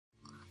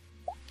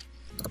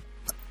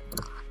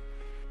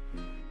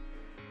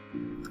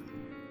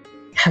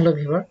Hello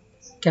viewer,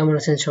 কেমন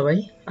আছেন সবাই?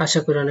 আশা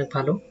করি অনেক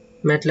ভালো।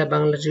 ম্যাটল্যাব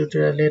বাংলা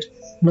টিউটোরিয়ালের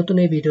নতুন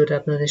এই ভিডিওতে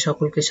আপনাদের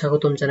সকলকে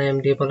স্বাগতম জানাই।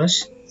 আমি পলাশ।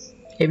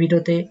 এই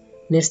ভিডিওতে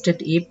নেস্টেড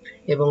ইফ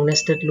এবং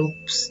নেস্টেড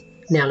লুপস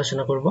নিয়ে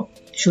আলোচনা করব।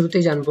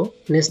 শুরুতেই জানবো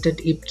নেস্টেড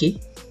ইফ কি।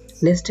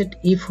 নেস্টেড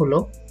ইফ হলো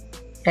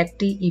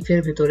একটি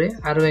ইফের ভিতরে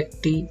আরো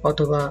একটি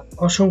অথবা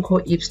অসংখ্য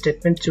ইফ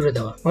স্টেটমেন্ট জুড়ে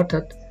দেওয়া,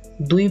 অর্থাৎ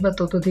দুই বা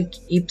ততোধিক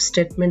ইফ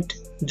স্টেটমেন্ট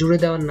জুড়ে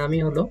দেওয়ার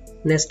নামই হলো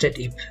নেস্টেড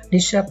ইফ।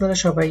 নিশ্চয়ই আপনারা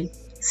সবাই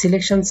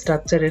সিলেকশন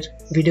স্ট্রাকচারের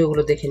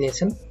ভিডিওগুলো দেখে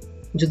নিয়েছেন।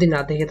 যদি না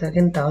দেখে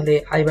থাকেন তাহলে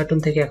আই বাটন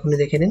থেকে এখনই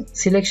দেখে নিন।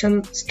 সিলেকশন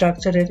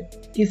স্ট্রাকচারের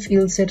ইফ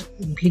ইলস এর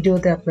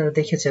ভিডিওতে আপনারা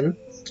দেখেছেন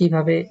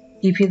কিভাবে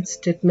ইফ ইলস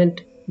স্টেটমেন্ট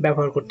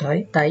ব্যবহার করতে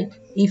হয়, তাই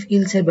ইফ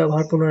ইলস এর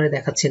ব্যবহার পুনরায়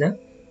দেখাচ্ছি না,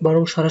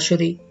 বরং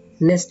সরাসরি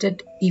নেস্টেড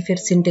ইফ এর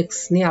সিনট্যাক্স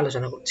নিয়ে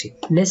আলোচনা করছি।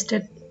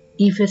 নেস্টেড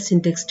ইফ এর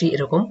সিনট্যাক্সটি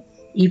এরকম।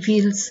 ইফ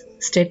ইলস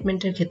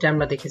স্টেটমেন্টের ক্ষেত্রে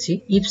আমরা দেখেছি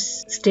ইফ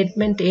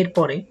স্টেটমেন্ট এর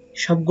পরে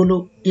সবগুলো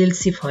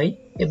এলস ইফ হয়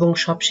এবং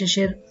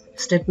সবশেষের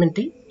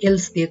স্টেটমেন্টটি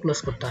এলস দিয়ে ক্লোজ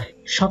করতে হয়।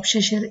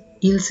 সবশেষের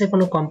ইলসে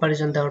কোনো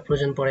কম্পারিজন দেওয়ার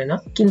প্রয়োজন পড়ে না,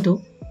 কিন্তু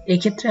এই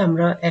ক্ষেত্রে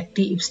আমরা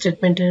একটি ইফ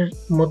স্টেটমেন্টের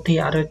মধ্যে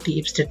আরো একটি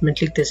ইফ স্টেটমেন্ট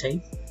লিখতে চাই,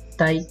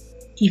 তাই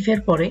ইফ এর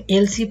পরে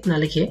এলস ইফ না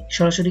লিখে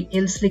সরাসরি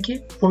এলস লিখে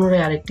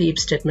পুনরায় আরেকটি ইফ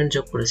স্টেটমেন্ট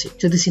যোগ করেছি।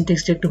 যদি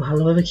সিনট্যাক্সটি একটু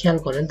ভালোভাবে খেয়াল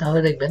করেন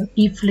তাহলে দেখবেন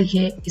ইফ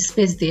লিখে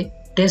স্পেস দিয়ে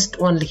টেস্ট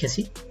 1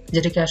 লিখেছি,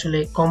 যেটাকে আসলে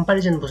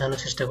কম্পারিজন বোঝানোর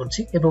চেষ্টা করছি,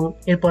 এবং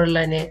এর পরের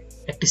লাইনে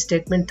একটি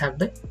স্টেটমেন্ট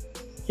থাকবে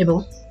এবং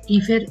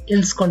ইফ এর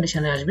এলস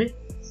কন্ডিশনে আসবে,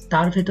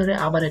 তার ভিতরে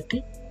আবার একটি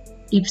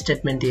ইফ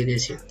স্টেটমেন্ট দিয়ে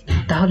দিয়েছি।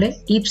 তাহলে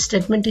ইফ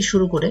স্টেটমেন্টটি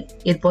শুরু করে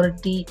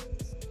এরপরেরটি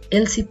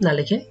এলস ইফ না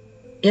লিখে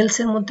এলস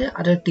এর মধ্যে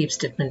আরো একটি ইফ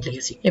স্টেটমেন্ট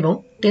লিখেছি এবং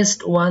টেস্ট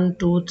 1,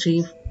 2,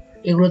 3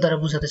 এগুলো দ্বারা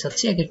বোঝাতে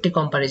চাচ্ছি এক একটি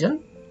কম্পারিজন,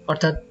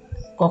 অর্থাৎ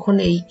কখন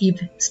এই ইফ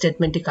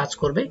স্টেটমেন্টটি কাজ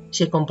করবে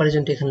সেই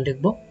কম্পারিজনটি এখানে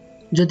লিখব।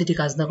 যদি এটি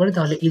কাজ না করে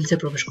তাহলে ইলসে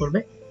প্রবেশ করবে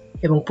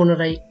এবং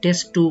পুনরায়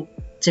টেস্ট 2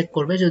 চেক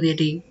করবে। যদি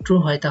এটি ট্রু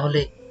হয়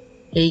তাহলে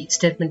এই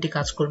স্টেটমেন্টটি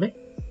কাজ করবে,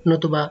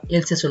 নতুবা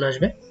এলসে চলে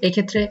আসবে।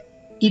 এক্ষেত্রে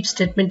ইফ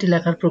স্টেটমেন্টটি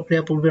লেখার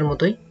প্রক্রিয়া পূর্বের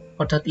মতোই,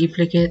 অর্থাৎ ইফ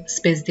লিখে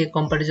স্পেস দিয়ে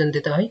কম্পারিজন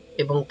দিতে হয়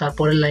এবং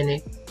তারপরের লাইনে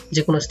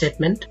যে কোনো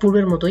স্টেটমেন্ট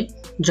পূর্বের মতোই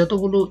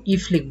যতগুলো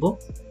ইফ লিখব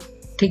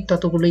ঠিক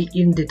ততগুলোই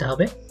ইন দিতে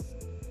হবে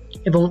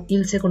এবং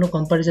ইলসে কোনো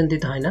কম্পারিজন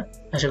দিতে হয় না।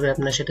 আশা করি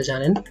আপনারা সেটা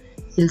জানেন।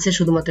 ইলসে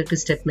শুধুমাত্র একটি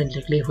স্টেটমেন্ট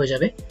লিখলেই হয়ে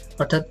যাবে,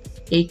 অর্থাৎ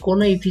এই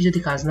কোনো ইফই যদি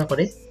কাজ না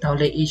করে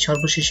তাহলে এই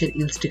সর্বশেষের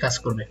ইলসটি কাজ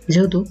করবে।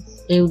 যেহেতু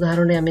এই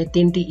উদাহরণে আমি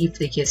 3টি ইফ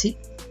দেখিয়েছি,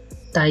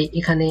 তাই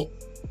এখানে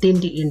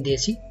 3টি ইন্ট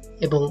দিয়েছি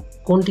এবং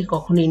কোনটি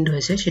কখন ইন্ট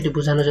হয়েছে সেটি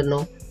বোঝানোর জন্য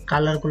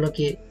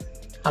কালারগুলোকে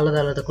আলাদা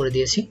আলাদা করে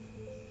দিয়েছি।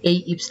 এই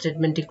ইফ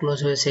স্টেটমেন্টটি ক্লোজ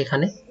হয়েছে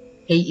এখানে,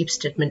 এই ইফ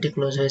স্টেটমেন্টটি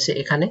ক্লোজ হয়েছে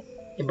এখানে,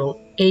 এবং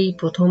এই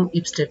প্রথম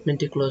ইফ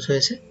স্টেটমেন্টটি ক্লোজ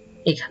হয়েছে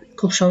এখানে।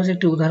 খুব সহজ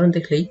একটি উদাহরণ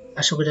দেখলেই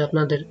আশা করি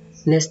আপনাদের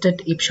নেস্টেড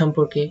ইফ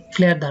সম্পর্কে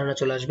ক্লিয়ার ধারণা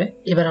চলে আসবে।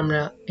 এবার আমরা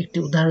একটি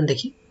উদাহরণ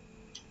দেখি।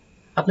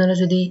 আপনারা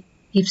যদি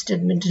ইফ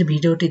স্টেটমেন্টের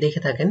ভিডিওটি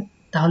দেখে থাকেন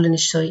তাহলে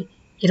নিশ্চয়ই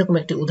এরকম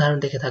একটি উদাহরণ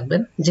দেখে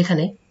থাকবেন,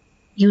 যেখানে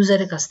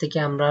ইউজারের কাছ থেকে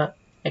আমরা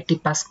একটি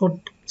পাসকোড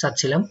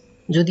চাচ্ছিলাম।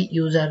 যদি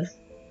ইউজার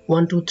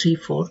 1 2 3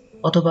 4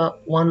 অথবা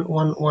 1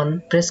 1 1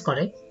 প্রেস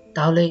করে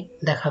তাহলে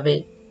দেখাবে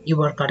ইউ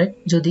আর কারেক্ট।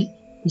 যদি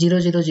 0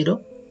 0 0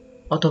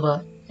 অথবা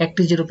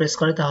একটি 0 প্রেস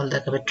করে তাহলে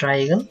দেখাবে ট্রাই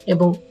এগেন,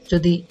 এবং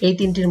যদি এই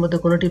তিনটির মধ্যে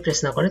কোনোটি প্রেস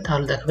না করে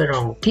তাহলে দেখাবে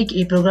রং। ঠিক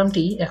এই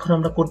প্রোগ্রামটি এখন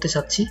আমরা করতে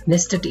চাচ্ছি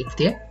নেস্টেড ইফ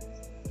দিয়ে।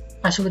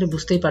 আশা করি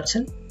বুঝতেই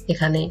পারছেন,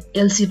 এখানে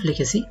এলস ইফ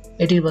লিখেছি,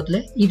 এটির বদলে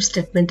ইফ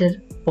স্টেটমেন্টের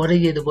পরে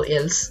দিয়ে দেবো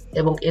এলস,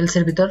 এবং এলস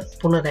এর ভিতর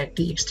পুনরায়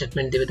একটি ইফ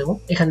স্টেটমেন্ট দিয়ে দেবো।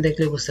 এখানে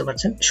দেখলে বুঝতে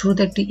পারছেন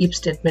শুরুতে একটি ইফ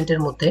স্টেটমেন্টের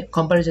মধ্যে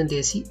কম্পারিজন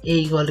দিয়েছি a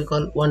 =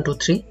 1 2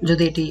 3।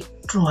 যদি এটি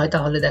ট্রু হয়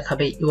তাহলে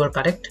দেখাবে ইউ আর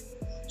কারেক্ট।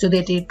 যদি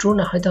এটি ট্রু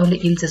না হয় তাহলে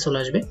ইলসে চলে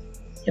আসবে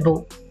এবং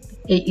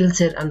এই ইলস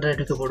এর আন্ডারে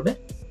ঢুকে পড়বে।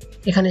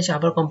 এখানে এসে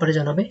আবার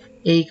কম্পারিজন হবে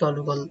a =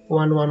 1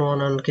 1 1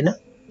 1 কিনা।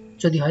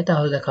 যদি হয়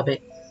তাহলে দেখাবে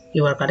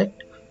ইউ আর কারেক্ট।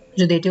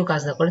 যদি এটিও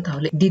কাজ না করে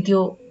তাহলে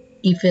দ্বিতীয়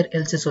ইফ এর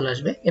এলসে চলে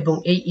আসবে এবং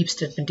এই ইফ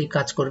স্টেটমেন্টটি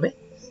কাজ করবে।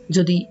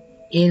 যদি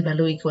এর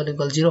ভ্যালু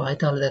 = 0 হয়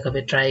তাহলে দেখাবে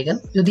ট্রাই এগেন।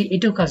 যদি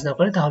এটিও কাজ না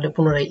করে তাহলে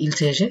পুনরায়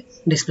ইলসে এসে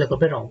ডিসপ্লে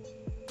করবে রং।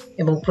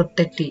 এবং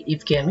প্রত্যেকটি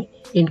ইফকে আমি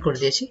ইন করে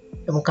দিয়েছি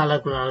এবং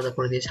কালারগুলো আলাদা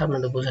করে দিয়েছি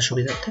আপনাদের বোঝার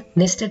সুবিধার্থে।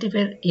 নেস্টেড ইফ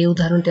এর এই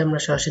উদাহরণটি আমরা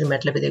সরাসরি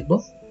ম্যাটল্যাবে দেখব।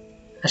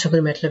 আশা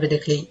করি ম্যাটল্যাবে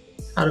দেখলেই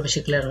আরো বেশি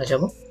ক্লিয়ার হয়ে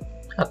যাব।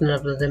 আপনারা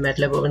আপনাদের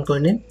ম্যাটল্যাব ওপেন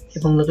করে নিন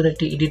এবং নতুন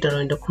একটি এডিটর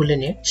উইন্ডো খুলে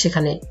নিয়ে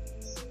সেখানে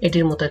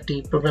এটির মতো একটি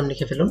প্রোগ্রাম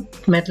লিখে ফেলুন।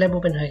 ম্যাটল্যাব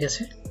ওপেন হয়ে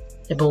গেছে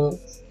এবং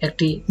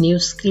একটি নিউ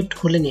স্ক্রিপ্ট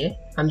খুলে নিয়ে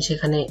আমি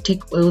সেখানে ঠিক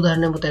ওই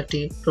উদাহরণের মতো একটি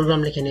প্রোগ্রাম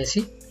লিখে নিয়েছি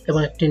এবং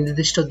একটি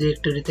নির্দিষ্ট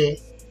ডিরেক্টরিতে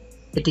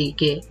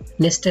এটিকে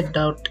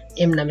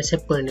nested.m নামে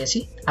সেভ করে নিয়েছি।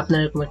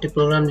 আপনারা এরকম একটি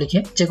প্রোগ্রাম লিখে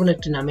যে কোনো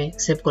একটি নামে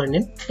সেভ করে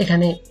নিন।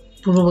 এখানে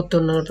পূর্ববর্তী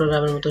অন্যান্য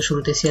প্রোগ্রামের মতো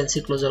শুরুতে clc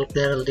close all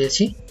clear all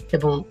দিয়েছি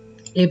এবং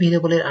এই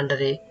ভেরিয়েবলের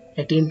আন্ডারে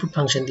একটি ইনপুট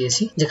ফাংশন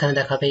দিয়েছি যেখানে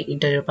দেখাবে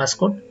ইন্টারের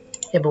পাসকোড,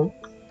 এবং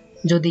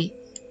যদি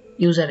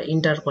ইউজার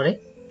ইন্টার করে,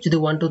 যদি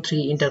 1 2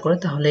 3 ইন্টার করে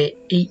তাহলে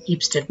এই ইফ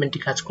স্টেটমেন্টটি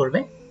কাজ করবে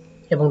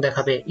এবং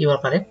দেখাবে ইউ আর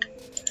কারেক্ট।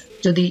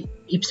 যদি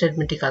ইফ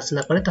স্টেটমেন্টটি কাজ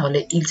না করে তাহলে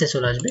ইলসে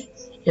চলে আসবে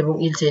এবং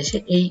ইলসে এসে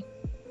এই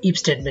ইফ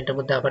স্টেটমেন্টের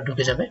মধ্যে আবার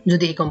ঢুকে যাবে।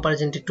 যদি এই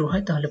কম্পারিজনটি ট্রু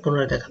হয় তাহলে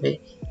পুনরায় দেখাবে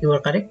ইউ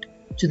আর কারেক্ট।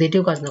 যদি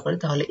এটিও কাজ না করে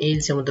তাহলে এই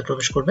এলস এর মধ্যে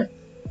প্রবেশ করবে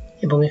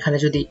এবং এখানে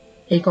যদি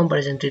এই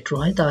কম্পারিজনটি ট্রু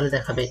হয় তাহলে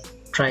দেখাবে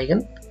ট্রাই অ্যাগেন।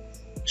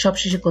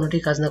 সবশেষে কোনোটি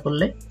কাজ না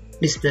করলে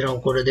ডিসপ্লে রং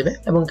করে দেবে।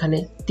 এবং এখানে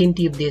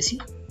 3টি ইফ দিয়েছি,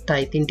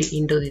 তাই 3টি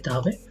ইন্টও দিতে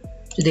হবে।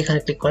 যদি এখানে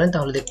ক্লিক করেন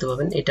তাহলে দেখতে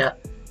পাবেন এটা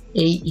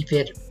এই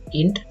ইফের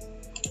ইন্ট,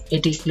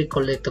 এটি ক্লিক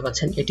করলে দেখতে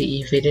পাচ্ছেন এটি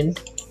ইফের ইন্ট,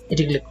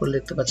 এটি ক্লিক করলে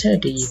দেখতে পাচ্ছেন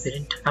এটি ইফের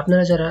ইন্ট।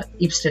 আপনারা যারা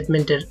ইফ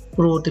স্টেটমেন্টের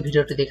পূর্ববর্তী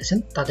ভিডিওটি দেখেছেন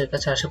তাদের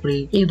কাছে আশা করি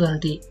এই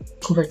উদাহরণটি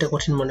খুব একটা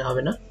কঠিন মনে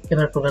হবে না।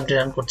 এবার প্রোগ্রামটি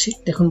রান করছি।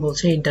 দেখুন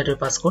বলছে ইন্টারভিউ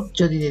পাসকোড,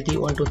 যদি দিয়ে দিই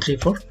 1 2 3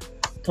 4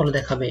 তাহলে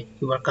দেখাবে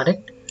ইউ আর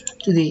কারেক্ট।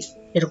 যদি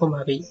এরকম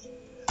ভাবেই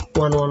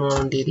 1 1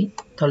 1 দিয়ে দিই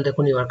তাহলে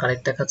দেখুন ইউ আর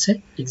কারেক্ট দেখাচ্ছে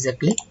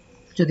এক্স্যাক্টলি।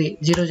 যদি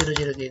 0 0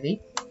 0 দিয়ে দিই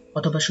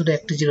অথবা শুধু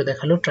একটি 0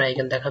 দেখালেও ট্রাই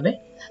অ্যাগেন দেখাবে।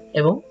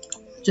 এবং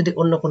যদি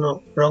অন্য কোনো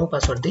রং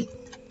পাসওয়ার্ড দিই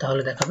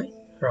তাহলে দেখাবে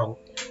রং।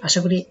 আশা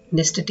করি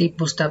নেস্টেড ইফ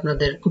বুঝতে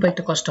আপনাদের খুব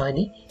একটা কষ্ট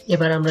হয়নি।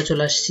 এবার আমরা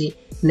চলে আসছি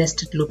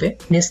নেস্টেড লুপে।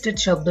 নেস্টেড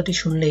শব্দটি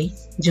শুনলেই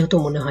যেহেতু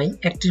মনে হয়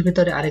একটির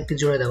ভিতরে আরেকটি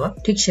জুড়ে দেওয়া,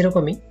 ঠিক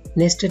সেরকমই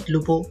নেস্টেড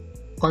লুপও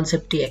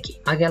কনসেপ্টটি একই।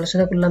 আগে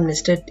আলোচনা করলাম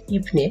নেস্টেড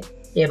ইফ নিয়ে,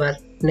 এবার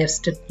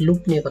নেস্টেড লুপ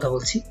নিয়ে কথা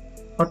বলছি।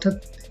 অর্থাৎ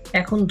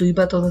এখন 2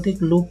 বা ততোধিক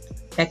লুপ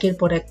একের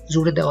পর এক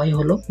জুড়ে দেওয়াই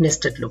হলো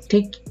নেস্টেড লুপ,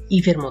 ঠিক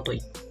ইফের মতোই।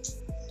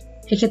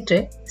 এক্ষেত্রে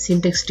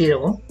সিনট্যাক্সটি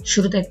এরকম,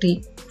 শুরুতে একটি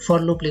ফর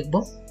লুপ লিখব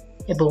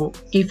এবং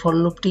এই ফর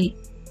লুপটি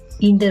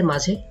ইন্ডের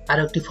মাঝে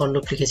আরো একটি ফর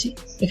লুপ লিখেছি।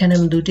 এখানে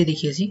আমি 2টি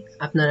দেখিয়েছি,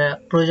 আপনারা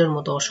প্রয়োজন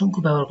মতো অসংখ্য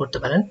ব্যবহার করতে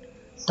পারেন।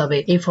 তবে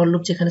এই ফর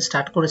লুপ যেখানে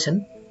স্টার্ট করেছেন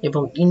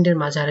এবং ইন্ডের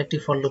মাঝে আরেকটি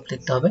ফর লুপ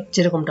লিখতে হবে,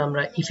 যেরকমটা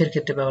আমরা ইফের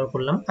ক্ষেত্রে ব্যবহার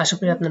করলাম। আশা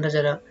করি আপনারা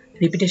যারা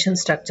রিপিটেশন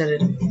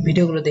স্ট্রাকচারের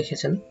ভিডিওগুলো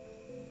দেখেছেন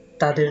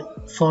তাদের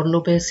ফর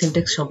লুপের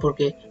সিনট্যাক্স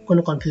সম্পর্কে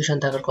কোনো কনফিউশন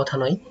থাকার কথা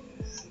নয়।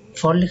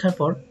 ফর লেখার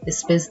পর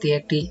স্পেস দিয়ে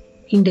একটি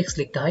ইন্ডেক্স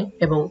লিখতে হয়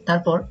এবং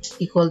তারপর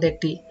ইকুয়াল দিয়ে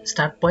একটি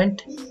স্টার্ট পয়েন্ট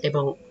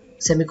এবং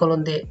সেমিকলন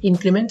দিয়ে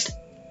ইনক্রিমেন্ট,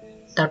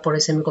 তারপরে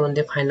সেমিকলন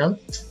দিয়ে ফাইনাল।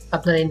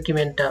 আপনারা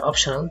ইনক্রিমেন্টটা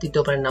অপশনাল,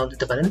 দিতেও পারেন নাও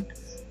দিতে পারেন।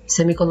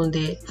 সেমিকলন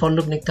দিয়ে ফর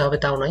লুপ লিখতে হবে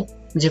তাও নয়,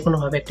 যে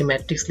কোনোভাবে একটি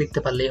ম্যাট্রিক্স লিখতে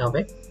পারলেই হবে।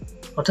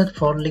 অর্থাৎ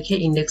ফর লিখে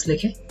ইন্ডেক্স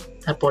লিখে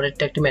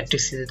তারপরেরটা একটি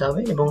ম্যাট্রিক্স দিতে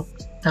হবে এবং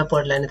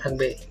তারপরের লাইনে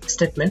থাকবে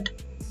স্টেটমেন্ট।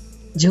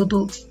 যেহেতু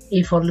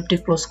এই ফর লুপটি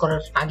ক্লোজ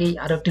করার আগেই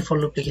আরো একটি ফর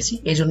লুপ লিখেছি,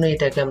 এই জন্য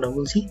এটাকে আমরা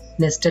বলছি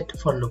নেস্টেড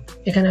ফর লুপ।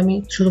 এখানে আমি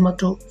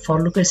শুধুমাত্র ফর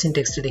লুপের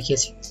সিনট্যাক্সটি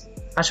দেখিয়েছি।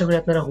 আশা করি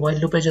আপনারা হোয়াইল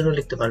লুপের জন্য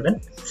লিখতে পারবেন।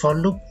 ফর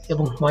লুপ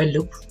এবং হোয়াইল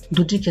লুপ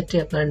দুটি ক্ষেত্রে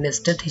আপনারা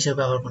নেস্টেড হিসেবে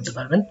ব্যবহার করতে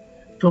পারবেন।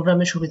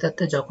 প্রোগ্রামের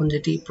সুবিধার্থে যখন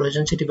যেটি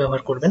প্রয়োজন সেটি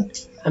ব্যবহার করবেন।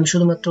 আমি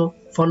শুধুমাত্র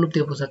ফর লুপ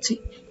দিয়ে বোঝাচ্ছি,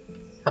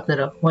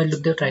 আপনারা হোয়াইল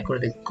লুপ দিয়েও ট্রাই করে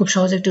দেখুন। খুব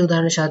সহজ একটি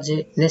উদাহরণের সাহায্যে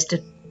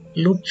নেস্টেড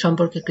লুপ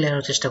সম্পর্কে ক্লিয়ার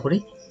হওয়ার চেষ্টা করি।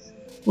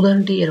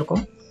 উদাহরণটি এরকম,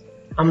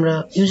 আমরা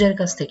ইউজারের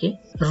কাছ থেকে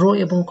রো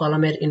এবং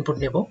কলামের ইনপুট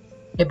নেব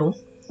এবং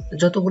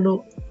যতগুলো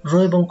রো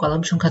এবং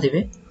কলাম সংখ্যা দেবে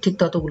ঠিক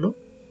ততগুলো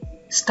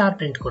স্টার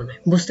প্রিন্ট করবে।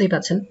 বুঝতেই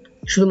পাচ্ছেন,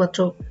 শুধুমাত্র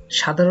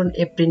সাধারণ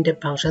এফ প্রিন্টএফ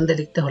ফাংশন দিয়ে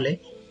লিখতে হলে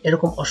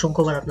এরকম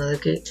অসংখ্যবার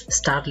আপনাদেরকে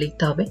স্টার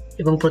লিখতে হবে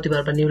এবং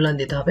প্রতিবার বা নিউ লাইন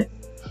দিতে হবে।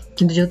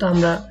 কিন্তু যেহেতু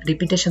আমরা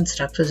রিপিটেশন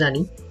স্ট্রাকচার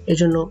জানি, এই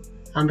জন্য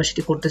আমরা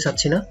সেটি করতে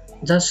চাচ্ছি না।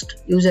 জাস্ট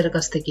ইউজারের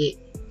কাছ থেকে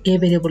এ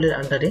ভেরিয়েবলের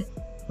আন্ডারে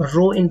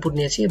রো ইনপুট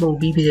নিয়েছি এবং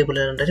বি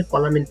ভেরিয়েবলের আন্ডারে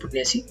কলাম ইনপুট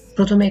নিয়েছি।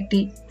 প্রথমে একটি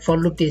ফর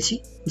লুপ দিয়েছি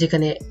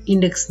যেখানে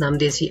ইন্ডেক্স নাম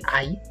দিয়েছি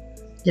আই,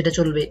 যেটা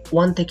চলবে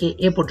 1 থেকে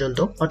এ পর্যন্ত,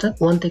 অর্থাৎ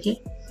 1 থেকে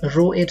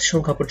রো এর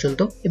সংখ্যা পর্যন্ত।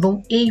 এবং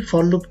এই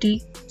ফর লুপটি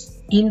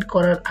ইন্ড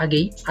করার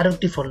আগেই আরো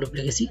একটি ফর লুপ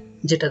লিখেছি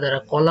যেটা দ্বারা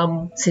কলাম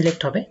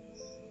সিলেক্ট হবে।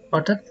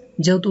 অর্থাৎ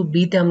যেহেতু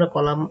বি তে আমরা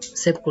কলাম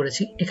সেভ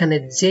করেছি, এখানে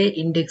যে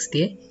ইন্ডেক্স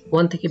দিয়ে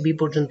 1 থেকে বি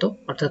পর্যন্ত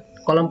অর্থাৎ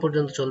কলাম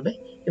পর্যন্ত চলবে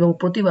এবং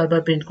প্রতিবার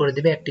প্রিন্ট করে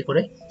দেবে একটি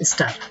করে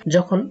স্টার।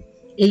 যখন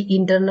এই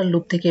ইন্টারনাল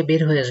লুপ থেকে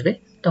বের হয়ে আসবে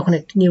তখন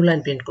একটি নিউ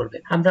লাইন প্রিন্ট করবে।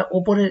 আমরা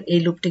উপরের এই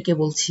লুপটিকে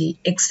বলছি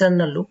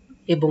এক্সটার্নাল লুপ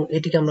এবং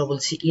এটিকে আমরা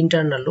বলছি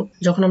ইন্টারনাল লুপ।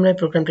 যখন আমরা এই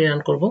প্রোগ্রামটি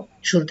রান করব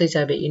শুরুতেই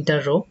চাইবে ইন্টার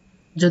রো।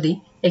 যদি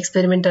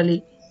এক্সপেরিমেন্টালি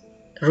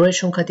রো এর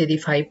সংখ্যা দিয়ে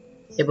দিই 5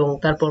 এবং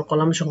তারপর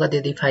কলাম সংখ্যা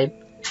দিয়ে দিই 5,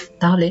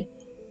 তাহলে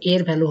এ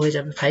এর ভ্যালু হয়ে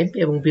যাবে 5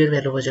 এবং বি এর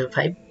ভ্যালু হয়ে যাবে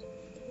 5।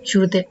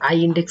 শুরুতে আই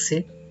ইন্ডেক্সে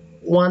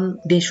 1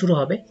 দিয়ে শুরু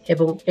হবে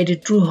এবং এটি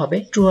ট্রু হবে।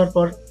 ট্রু হওয়ার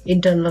পর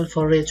ইন্টারনাল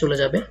ফরে চলে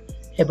যাবে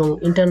এবং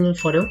ইন্টারনাল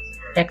ফরেও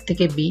 1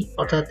 থেকে বি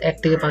অর্থাৎ 1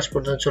 থেকে 5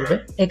 পর্যন্ত চলবে।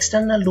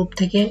 এক্সটার্নাল লুপ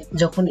থেকে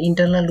যখন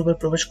ইন্টারনাল লুপে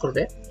প্রবেশ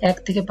করবে 1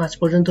 থেকে 5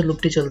 পর্যন্ত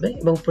লুপটি চলবে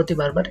এবং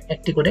প্রতিবার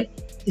একটি করে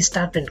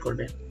স্টার প্রিন্ট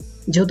করবে।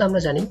 যেহেতু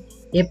আমরা জানি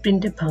এফ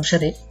প্রিন্টএফ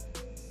ফাংশনে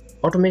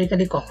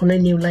অটোমেটিক্যালি কখনোই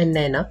নিউ লাইন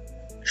নেয় না,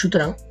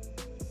 সুতরাং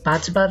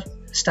 5 বার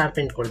স্টার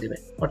প্রিন্ট করে দিবে,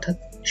 অর্থাৎ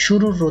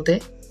শুরুর রোতে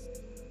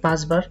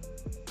 5 বার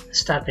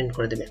স্টার প্রিন্ট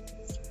করে দেবে।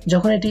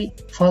 যখন এটি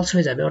ফলস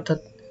হয়ে যাবে অর্থাৎ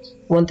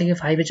 1 থেকে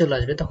 5 এ চলে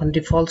আসবে তখন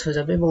এটি ফলস হয়ে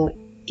যাবে এবং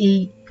এই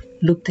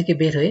লুপ থেকে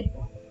বের হয়ে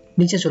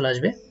নিচে চলে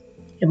আসবে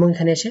এবং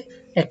এখানে এসে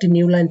একটি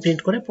নিউ লাইন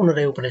প্রিন্ট করে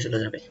পুনরায় উপরে চলে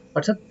যাবে।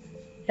 অর্থাৎ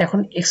এখন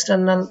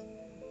এক্সটার্নাল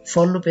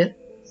ফর লুপের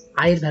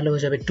আই এর ভ্যালু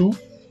হয়ে যাবে 2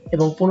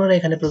 এবং পুনরায়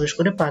এখানে প্রবেশ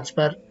করে 5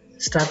 বার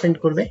স্টার প্রিন্ট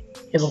করবে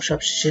এবং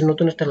সবশেষে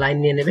নতুন একটা লাইন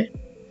নিয়ে নেবে।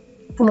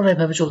 পুনরায়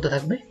এভাবে চলতে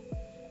থাকবে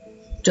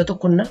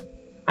যতক্ষণ না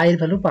আই এর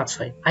ভ্যালু 5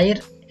 হয়। আই এর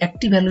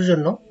একটি ভ্যালুর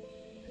জন্য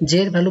জে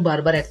এর ভ্যালু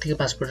বারবার 1 থেকে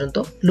 5 পর্যন্ত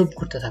লুপ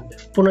করতে থাকবে।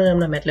 পুনরায়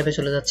আমরা ম্যাটল্যাবে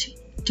চলে যাচ্ছি।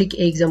 ঠিক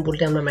এই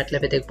এক্সাম্পলটি আমরা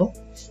ম্যাটল্যাবে দেখব।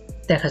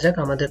 দেখা যাক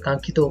আমাদের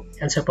কাঙ্ক্ষিত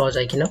অ্যান্সার পাওয়া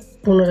যায় কিনা।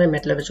 পুনরায়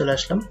ম্যাটল্যাবে চলে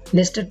আসলাম।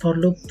 নেস্টেড ফর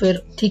লুপের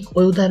ঠিক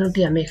ওই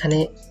উদাহরণটি আমি এখানে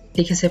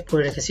লিখে সেভ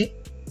করে রেখেছি।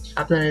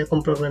 আপনারা এরকম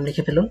প্রোগ্রাম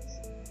লিখে ফেলুন।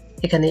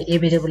 এখানে এ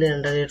ভেরিয়েবলের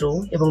আন্ডারে রো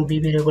এবং বি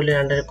ভেরিয়েবলের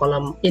আন্ডারে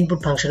কলাম ইনপুট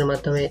ফাংশনের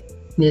মাধ্যমে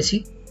নিয়েছি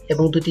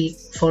এবং দুটি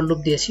ফর লুপ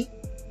দিয়েছি।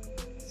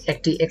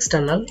 একটি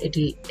এক্সটার্নাল,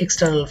 এটি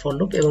এক্সটার্নাল ফর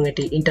লুপ এবং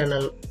এটি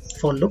ইন্টারনাল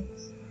ফর লুপ,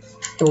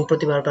 এবং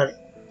প্রতিবার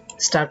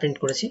স্টার প্রিন্ট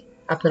করেছি।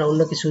 আপনারা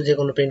অন্য কিছু যে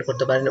কোনো প্রিন্ট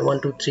করতে পারেন, 1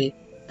 2 3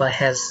 বা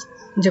হ্যাজ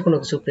যে কোনো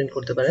কিছু প্রিন্ট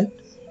করতে পারেন।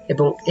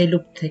 এবং এই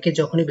লুপ থেকে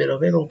যখনই বের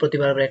হবে এবং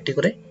প্রতিবার একটি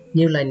করে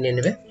নিউ লাইন নিয়ে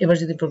নেবে। এবার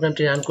যদি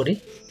প্রোগ্রামটি রান করি,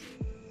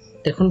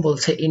 দেখুন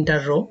বলছে ইন্টার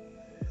রো,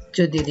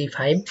 যদি দিই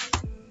 5,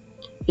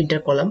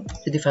 ইন্টার কলাম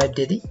যদি 5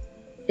 দিয়ে দিই,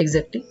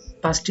 এক্স্যাক্টলি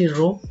 5টি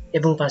রো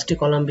এবং 5টি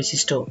কলাম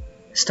বিশিষ্ট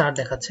স্টার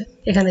দেখাচ্ছে।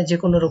 এখানে যে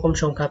কোনো রকম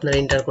সংখ্যা আপনারা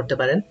এন্টার করতে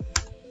পারেন,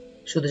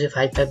 শুধু যে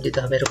 5 5 দিতে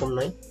হবে এরকম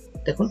নয়।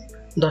 দেখুন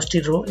 10টি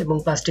রো এবং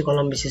 5টি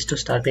কলাম বিশিষ্ট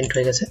স্টার প্রিন্ট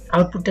হয়ে গেছে।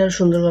 আউটপুটটা আরো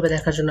সুন্দরভাবে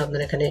দেখার জন্য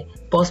আপনারা এখানে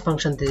পজ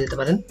ফাংশন দিয়ে দিতে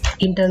পারেন।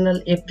 ইন্টারনাল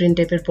এফ প্রিন্ট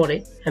এর পরে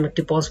আমি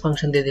একটি পজ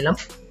ফাংশন দিয়ে দিলাম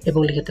এবং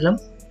লিখে দিলাম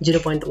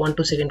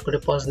 0.12 সেকেন্ড করে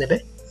পজ নেবে।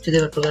 যদি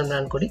এবার প্রোগ্রাম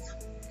রান করি,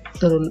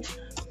 ধরুন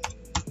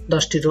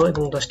 10টি রো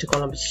এবং 10টি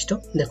কলাম বিশিষ্ট,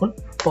 দেখুন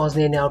পজ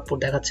নিয়ে আউটপুট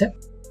দেখাচ্ছে।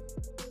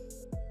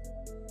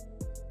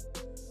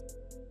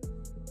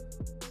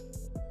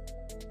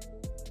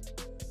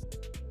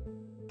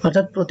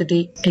 অর্থাৎ প্রতিটি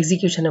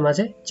এক্সিকিউশনের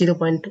মাঝে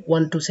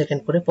 0.12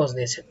 সেকেন্ড করে পজ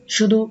দিয়েছে।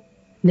 শুধু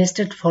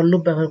নেস্টেড ফর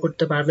লুপ ব্যবহার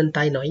করতে পারবেন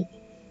তাই নয়,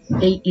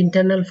 এই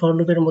ইন্টারনাল ফর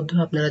লুপের মধ্যে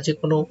আপনারা যে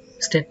কোনো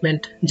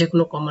স্টেটমেন্ট, যে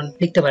কোনো কমান্ড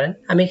লিখতে পারেন।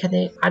 আমি এখানে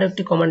আরো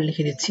একটি কমান্ড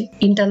লিখে দিচ্ছি।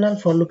 ইন্টারনাল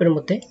ফর লুপের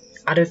মধ্যে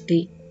আরো একটি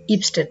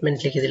ইফ স্টেটমেন্ট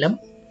লিখে দিলাম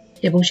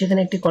এবং সেখানে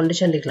একটি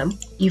কন্ডিশন লিখলাম,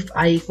 ইফ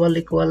আই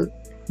ইকুয়াল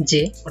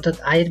জে, অর্থাৎ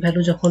আই এর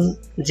ভ্যালু যখন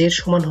জে এর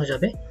সমান হয়ে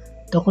যাবে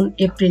তখন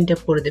এফ প্রিন্ট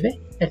এফ করে দেবে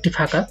একটি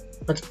ফাঁকা,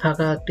 অর্থাৎ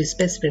ফাঁকা একটি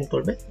স্পেস প্রিন্ট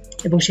করবে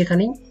এবং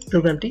সেখানেই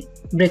প্রোগ্রামটি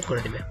ব্রেক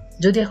করে দেবে।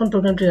 যদি এখন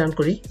প্রোগ্রামটি রান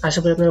করি, আশা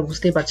করি আপনারা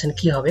বুঝতেই পারছেন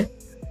কি হবে।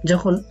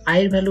 যখন আই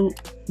এর ভ্যালু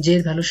জে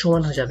এর ভ্যালু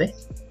সমান হয়ে যাবে,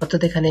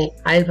 অর্থাৎ এখানে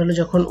আই এর ভ্যালু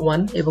যখন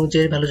 1 এবং জে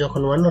এর ভ্যালু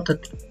যখন 1, অর্থাৎ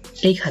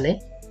এইখানে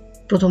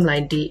প্রথম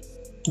লাইনটি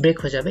ব্রেক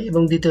হয়ে যাবে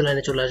এবং দ্বিতীয়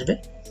লাইনে চলে আসবে।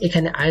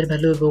 এখানে আই এর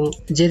ভ্যালু এবং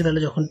জে এর ভ্যালু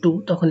যখন 2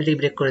 তখন এটি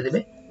ব্রেক করে দেবে,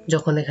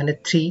 যখন এখানে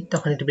 3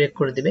 তখন এটি ব্রেক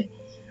করে দেবে।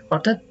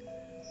 অর্থাৎ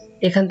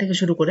এখান থেকে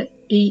শুরু করে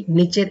এই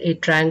নিচের এই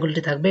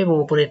ট্রায়াঙ্গলটি থাকবে এবং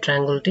উপরের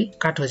ট্রায়াঙ্গলটি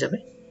কাট হয়ে যাবে।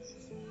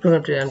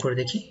 প্রোগ্রামটি রান করে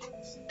দেখি।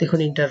 দেখুন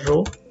ইন্টার রো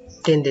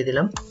 10 দিয়ে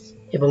দিলাম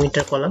এবং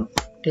ইন্টার কলাম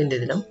 10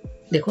 দিয়ে দিলাম।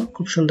 দেখুন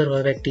খুব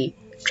সুন্দরভাবে একটি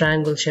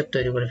ট্রায়াঙ্গল শেপ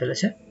তৈরি করে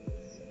ফেলেছে।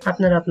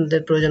 আপনারা আপনাদের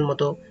প্রয়োজন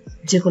মতো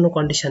যে কোনো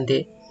কন্ডিশন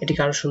দিয়ে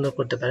এটিকে আরো সুন্দর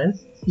করতে পারেন।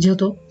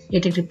 যেহেতু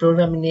এটি একটি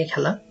প্রোগ্রামিং নিয়ে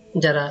খেলা,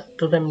 যারা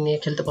প্রোগ্রামিং নিয়ে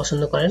খেলতে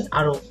পছন্দ করেন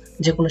আরো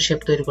যে কোনো শেপ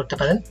তৈরি করতে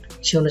পারেন,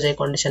 সেই অনুযায়ী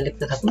কন্ডিশন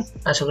লিখতে থাকুন।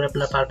 আশা করি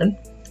আপনারা পারবেন।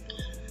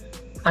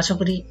 আশা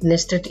করি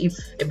নেস্টেড ইফ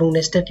এবং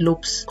নেস্টেড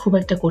লুপস খুব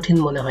একটা কঠিন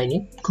মনে হয়নি,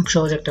 খুব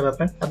সহজ একটা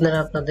ব্যাপার। আপনারা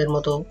আপনাদের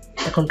মতো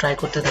এখন ট্রাই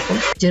করতে থাকুন,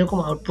 যেরকম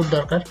আউটপুট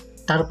দরকার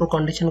তার উপর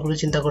কন্ডিশনগুলো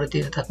চিন্তা করে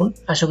দিতে থাকুন।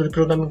 আশা করি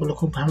প্রোগ্রামিংগুলো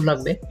খুব ভালো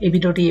লাগবে। এই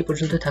ভিডিওটি এই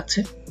পর্যন্ত থাকছে।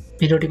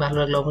 ভিডিওটি ভালো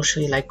লাগলে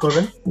অবশ্যই লাইক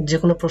করবেন। যে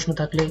কোনো প্রশ্ন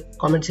থাকলে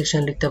কমেন্ট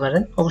সেকশনে লিখতে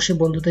পারেন। অবশ্যই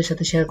বন্ধুদের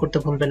সাথে শেয়ার করতে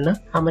ভুলবেন না।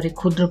 আমার এই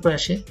ক্ষুদ্র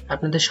প্রয়াসে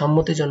আপনাদের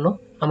সম্মতির জন্য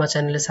আমার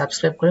চ্যানেলে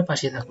সাবস্ক্রাইব করে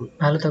পাশে থাকুন।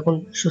 ভালো থাকুন,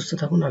 সুস্থ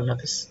থাকুন। আল্লাহ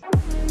হাফেজ।